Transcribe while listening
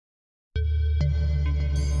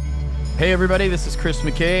Hey everybody, this is Chris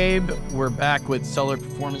McCabe. We're back with Seller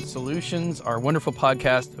Performance Solutions, our wonderful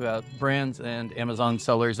podcast about brands and Amazon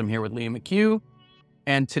sellers. I'm here with Liam McHugh.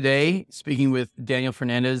 And today, speaking with Daniel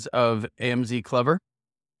Fernandez of AMZ Clever.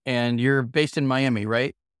 And you're based in Miami,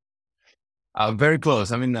 right? Very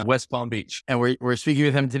close. I'm in West Palm Beach. And we're speaking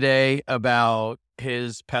with him today about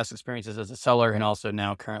his past experiences as a seller and also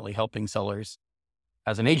now currently helping sellers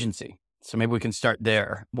as an agency. So maybe we can start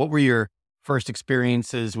there. What were your first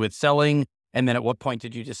experiences with selling? And then at what point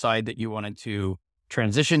did you decide that you wanted to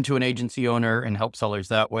transition to an agency owner and help sellers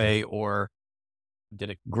that way? Or did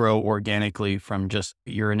it grow organically from just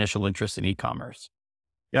your initial interest in e-commerce?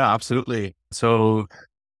 Yeah, absolutely. So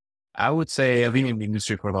I would say I've been in the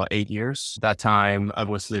industry for about 8 years. That time I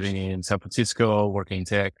was living in San Francisco, working in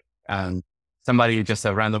tech, and somebody, just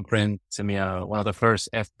a random friend, sent me one of the first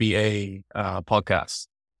FBA podcasts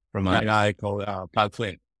from a guy called Pat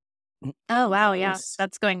Flynn. Oh, wow. Yeah.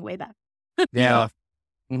 That's going way back. Yeah.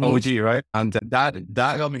 OG, right? And that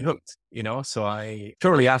got me hooked, so I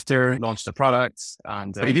shortly after launched the products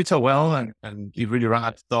and it did so well and it really ran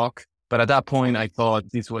out of stock. But at that point I thought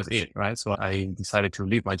this was it, right? So I decided to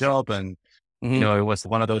leave my job and, it was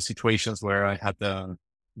one of those situations where I had the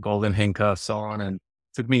golden handcuffs on and it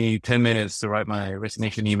took me 10 minutes to write my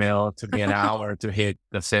resignation email. It took me an hour to hit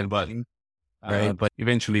the send button. Right. But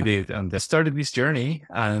eventually did. And I started this journey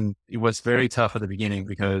and it was very tough at the beginning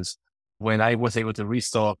because when I was able to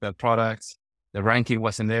restock that product, the ranking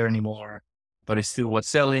wasn't there anymore, but it still was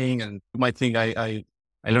selling. And you might think I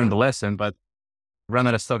learned the lesson, but ran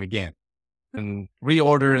out of stock again and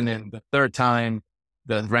reorder. And then the third time,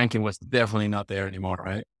 the ranking was definitely not there anymore.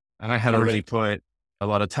 Right. And I had already put a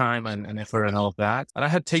lot of time and effort and all of that. And I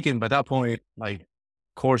had taken by that point, like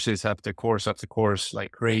courses after course after course,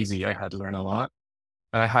 like crazy. I had to learn a lot.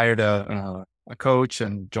 I hired a coach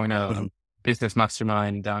and joined a business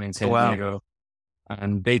mastermind down in San Diego.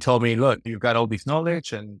 And they told me, look, you've got all this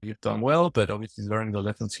knowledge and you've done well, but obviously learning the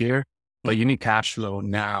lessons here, but you need cash flow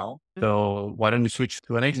now. So why don't you switch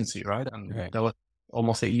to an agency, right? And that was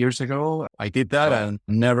almost 8 years ago. I did that and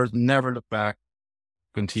never looked back,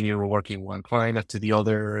 continue working one client after the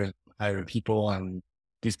other and hiring people. And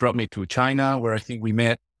this brought me to China, where I think we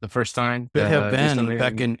met the first time. Could have been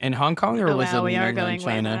back in Hong Kong, or was it we are going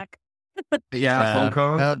China? way back. Hong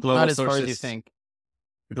Kong. Not as far as you think.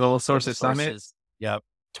 Global Sources Summit. Yep.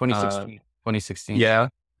 2016. Yeah.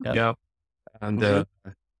 And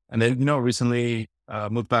then, recently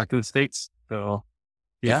moved back to the States. So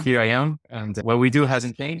here I am. And what we do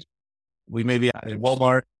hasn't changed. We may be at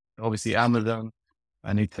Walmart, obviously Amazon,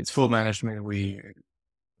 and it's full management. We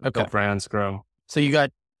help brands grow. So you got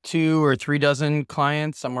 2 or 3 dozen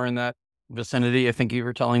clients somewhere in that vicinity, I think you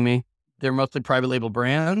were telling me. They're mostly private label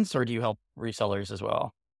brands, or do you help resellers as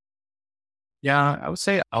well? Yeah, I would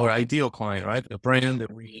say our ideal client, right? The brand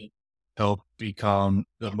that we help become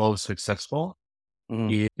the most successful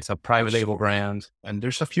is a private label brand. And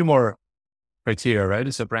there's a few more criteria, right?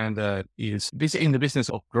 It's a brand that is busy in the business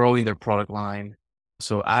of growing their product line.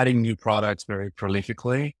 So adding new products very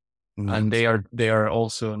prolifically. And they are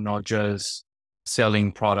also not just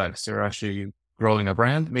selling products. They're actually growing a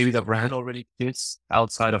brand. Maybe the brand already exists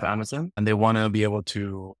outside of Amazon and they want to be able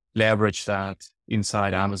to leverage that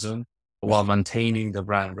inside Amazon while maintaining the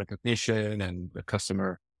brand recognition and the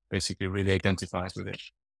customer basically really identifies with it.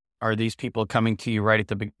 Are these people coming to you right at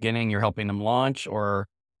the beginning? You're helping them launch, or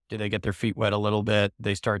do they get their feet wet a little bit?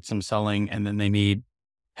 They start some selling and then they need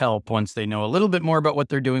help once they know a little bit more about what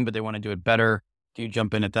they're doing, but they want to do it better. Do you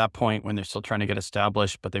jump in at that point when they're still trying to get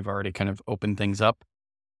established, but they've already kind of opened things up?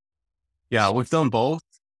 Yeah, we've done both.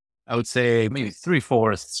 I would say maybe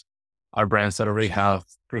 3/4 are brands that already have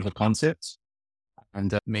proof of concepts.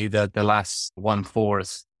 And maybe the last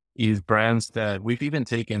 1/4 is brands that we've even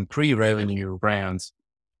taken pre-revenue brands.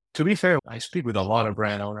 To be fair, I speak with a lot of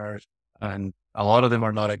brand owners and a lot of them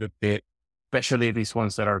are not a good fit, especially these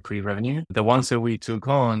ones that are pre-revenue. The ones that we took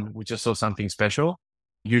on, we just saw something special.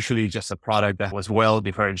 Usually just a product that was well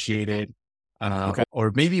differentiated,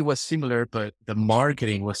 or maybe it was similar, but the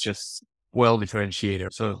marketing was just well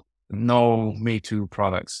differentiated. So no me too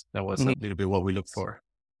products. That was a little bit what we looked for.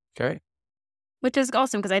 Okay. Which is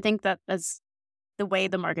awesome because I think that as the way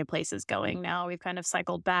the marketplace is going now, we've kind of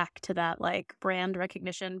cycled back to that like brand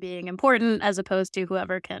recognition being important as opposed to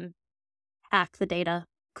whoever can hack the data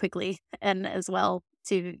quickly and as well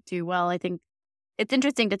to do well. I think it's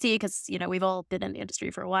interesting to see because, we've all been in the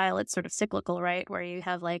industry for a while. It's sort of cyclical, right? Where you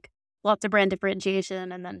have like lots of brand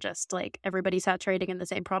differentiation and then just like everybody saturating in the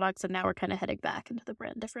same products. And now we're kind of heading back into the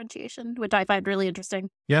brand differentiation, which I find really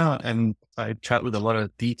interesting. Yeah. And I chat with a lot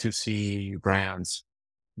of D2C brands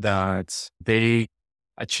that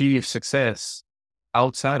I achieve success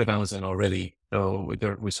outside of Amazon already. So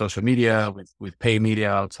with social media, with paid media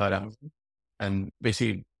outside Amazon, and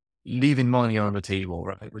basically leaving money on the table,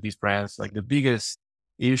 right? With these brands, like the biggest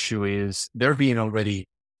issue is they're being already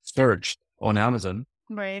searched on Amazon,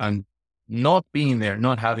 Right. and not being there,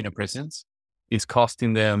 not having a presence is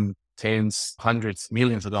costing them tens, hundreds,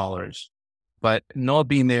 millions of dollars. But not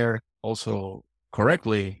being there also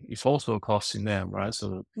correctly is also costing them, right?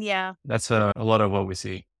 So Yeah. that's a lot of what we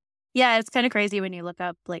see. Yeah, it's kind of crazy when you look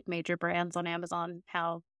up like major brands on Amazon,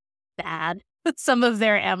 how bad some of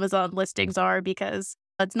their Amazon listings are, because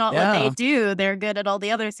that's not what they Yeah. do. They're good at all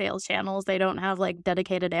the other sales channels. They don't have like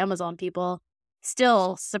dedicated Amazon people.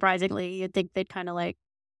 Still, surprisingly, you'd think they'd kind of like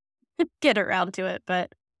get around to it.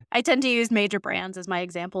 But I tend to use major brands as my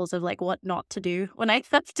examples of like what not to do when I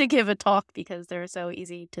have to give a talk, because they're so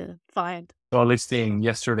easy to find. So a listing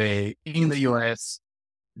yesterday in the US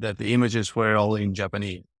that the images were all in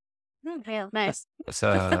Japanese. Yeah, nice. It's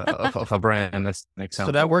of a brand. That's an example.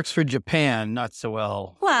 So that works for Japan, not so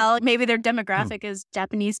well. Well, maybe their demographic is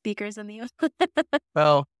Japanese speakers in the US.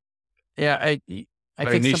 Well, yeah, I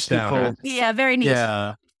Very think niche some down, people, right? Yeah, very niche.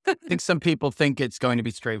 yeah, I think some people think it's going to be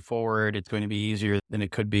straightforward. It's going to be easier than it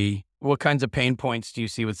could be. What kinds of pain points do you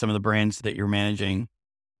see with some of the brands that you're managing?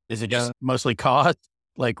 Is it just mostly cost,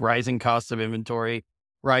 like rising costs of inventory,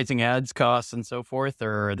 rising ads costs and so forth?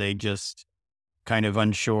 Or are they just kind of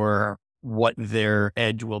unsure what their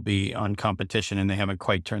edge will be on competition and they haven't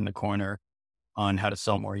quite turned the corner on how to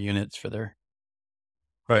sell more units for their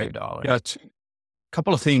dollars? Yeah, a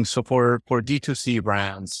couple of things. So for D2C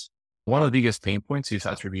brands, one of the biggest pain points is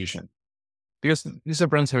attribution, because these are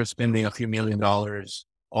brands that are spending a few $1 million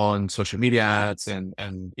on social media ads and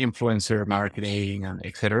influencer marketing and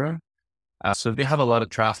et cetera. So they have a lot of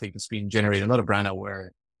traffic that's being generated, a lot of brand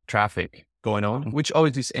aware traffic going on, which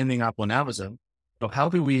always is ending up on Amazon. So how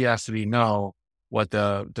do we actually know what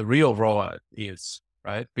the real ROAS is,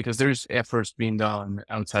 right? Because there's efforts being done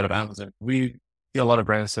outside of Amazon. We see a lot of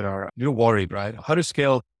brands that are worried, right? How to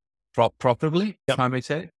scale profitably, if I may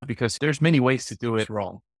say, because there's many ways to do it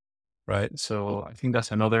wrong, right? So I think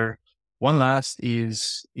that's another one. Last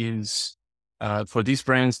is for these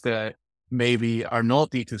brands that maybe are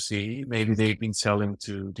not D2C, maybe they've been selling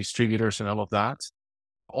to distributors and all of that,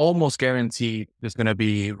 almost guaranteed there's going to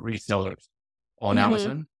be resellers on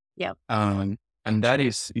Amazon. Yep. And that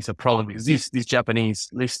is a problem, because this Japanese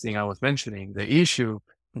listing I was mentioning, the issue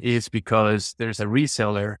is because there's a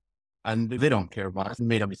reseller and they don't care about it. They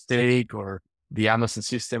made a mistake or the Amazon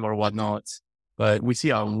system or whatnot. But we see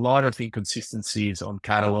a lot of inconsistencies on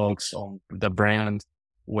catalogs, on the brand,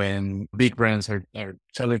 when big brands are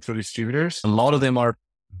selling through distributors. A lot of them are,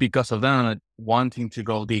 because of that, wanting to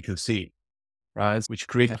go D2C, right? Which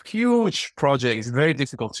creates a huge project. It's very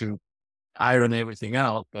difficult to iron everything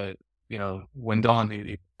out, but when done,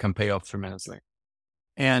 it can pay off tremendously.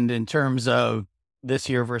 And in terms of this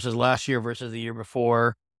year versus last year versus the year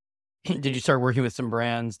before, did you start working with some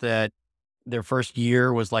brands that their first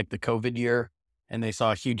year was like the COVID year and they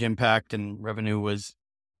saw a huge impact and revenue was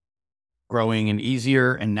growing and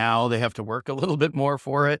easier, and now they have to work a little bit more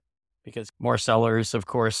for it because more sellers, of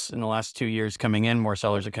course, in the last 2 years coming in, more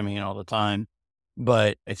sellers are coming in all the time,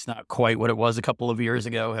 but it's not quite what it was a couple of years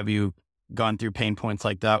ago. Have you gone through pain points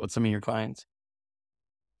like that with some of your clients?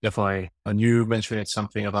 Definitely. And you mentioned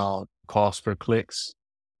something about cost per clicks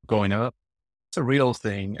going up. It's a real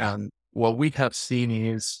thing. And what we have seen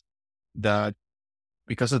is that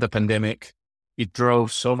because of the pandemic, it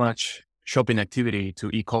drove so much shopping activity to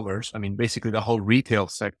e-commerce. I mean, basically the whole retail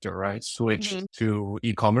sector, right, switched to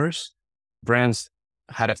e-commerce. Brands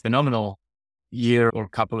had a phenomenal year or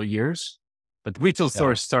couple of years, but retail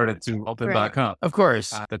stores started to open back up. Of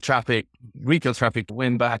course. The retail traffic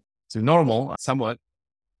went back to normal somewhat.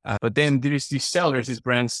 But then there is these sellers, these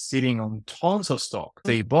brands sitting on tons of stock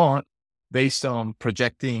they bought based on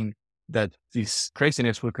projecting that this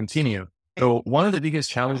craziness will continue. So one of the biggest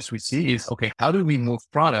challenges we see is, okay, how do we move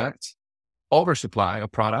oversupply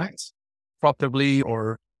of products profitably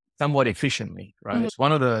or somewhat efficiently, right? It's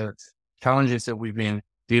one of the challenges that we've been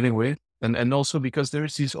dealing with. And also because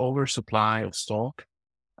there's this oversupply of stock,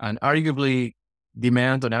 and arguably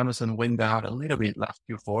demand on Amazon went down a little bit last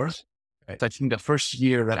Q4. Right. I think the first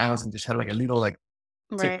year that Amazon just had like a little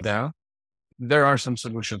tip down, there are some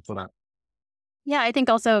solutions for that. Yeah, I think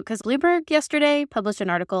also because Bloomberg yesterday published an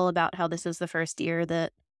article about how this is the first year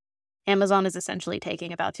that Amazon is essentially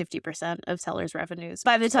taking about 50% of sellers' revenues.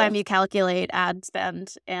 By the time you calculate ad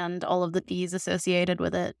spend and all of the fees associated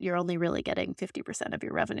with it, you're only really getting 50% of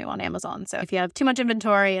your revenue on Amazon. So if you have too much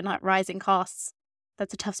inventory and not rising costs,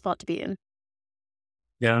 that's a tough spot to be in.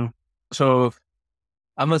 Yeah. So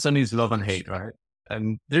Amazon is love and hate, right?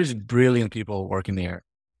 And there's brilliant people working there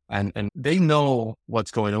and they know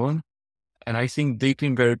what's going on. And I think they've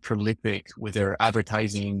been very prolific with their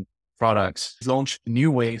advertising products, launched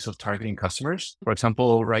new ways of targeting customers. For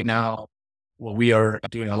example, right now, what we are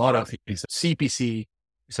doing a lot of is CPC.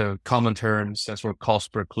 So common terms, that's for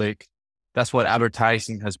cost per click. That's what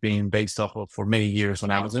advertising has been based off of for many years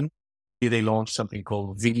on Amazon. They launched something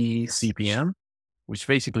called VCPM, which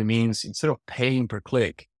basically means instead of paying per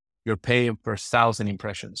click, you're paying per 1,000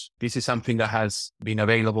 impressions. This is something that has been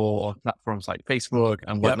available on platforms like Facebook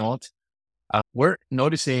and whatnot. We're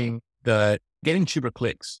noticing that getting cheaper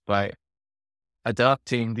clicks by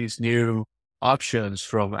adopting these new options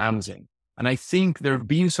from Amazon. And I think they're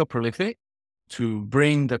being so prolific to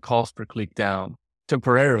bring the cost per click down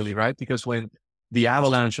temporarily, right? Because when the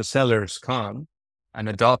avalanche of sellers come and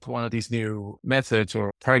adopt one of these new methods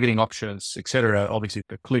or targeting options, et cetera, obviously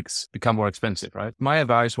the clicks become more expensive, right? My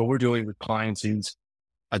advice, what we're doing with clients is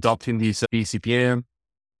adopting these VCPM.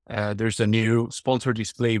 There's a new sponsored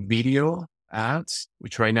display video ads,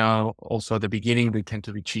 which right now also at the beginning, they tend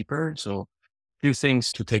to be cheaper. So a few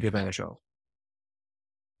things to take advantage of.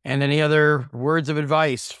 And any other words of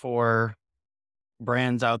advice for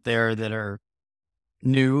brands out there that are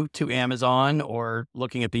new to Amazon or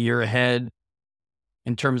looking at the year ahead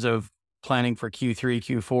in terms of planning for Q3,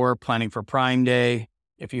 Q4, planning for Prime Day?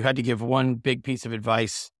 If you had to give one big piece of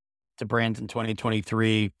advice to brands in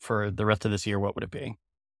 2023 for the rest of this year, what would it be?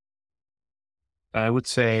 I would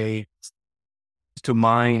say to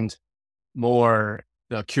mind more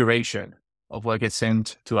the curation of what gets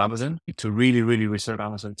sent to Amazon, to really, really reserve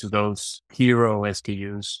Amazon to those hero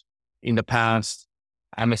SKUs. In the past,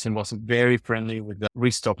 Amazon wasn't very friendly with the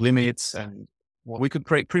restock limits and we could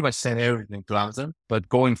pretty much send everything to Amazon. But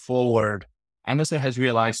going forward, Amazon has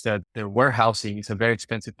realized that their warehousing is a very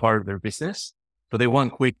expensive part of their business. So they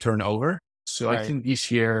want quick turnover. So I think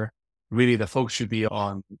this year, really the focus should be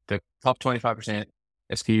on the top 25%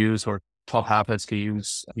 SKUs or top half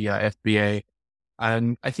SKUs via FBA.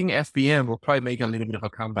 And I think FBM will probably make a little bit of a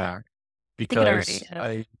comeback because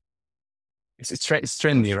it's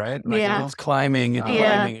trendy, right? Yeah. It's climbing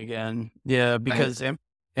again. Yeah, because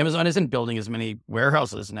Amazon isn't building as many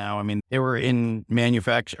warehouses now. I mean, they were in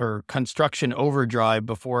manufacture or construction overdrive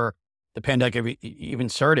before the pandemic even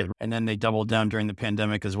started. And then they doubled down during the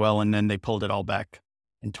pandemic as well. And then they pulled it all back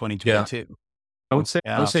in 2022. Yeah. I would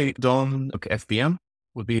say don't look FBM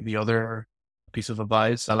would be the other piece of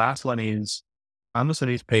advice. The last one is Amazon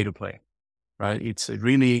is pay to play, right? It's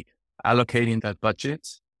really allocating that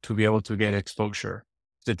budget to be able to get exposure.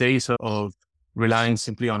 The days of relying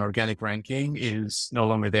simply on organic ranking is no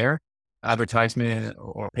longer there. Advertisement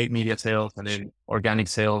or paid media sales and then organic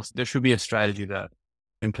sales, there should be a strategy that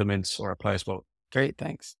implements or applies both. Great,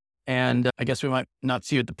 thanks. And I guess we might not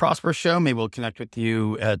see you at the Prosper Show. Maybe we'll connect with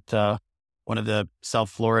you at one of the South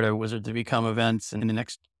Florida Wizards to Become events in the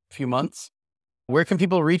next few months. Where can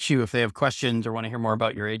people reach you if they have questions or want to hear more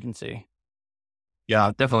about your agency?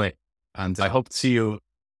 Yeah, definitely. And I hope to see you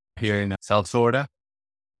here in South Florida.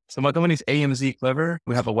 So my company is AMZ Clever.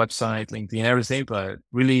 We have a website, LinkedIn, everything, but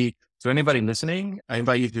really, to anybody listening, I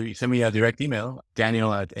invite you to send me a direct email,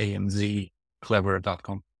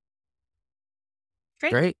 daniel@amzclever.com.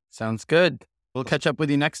 Great. Sounds good. We'll catch up with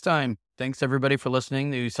you next time. Thanks everybody for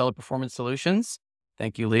listening to Seller Performance Solutions.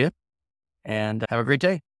 Thank you, Leah, and have a great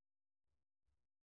day.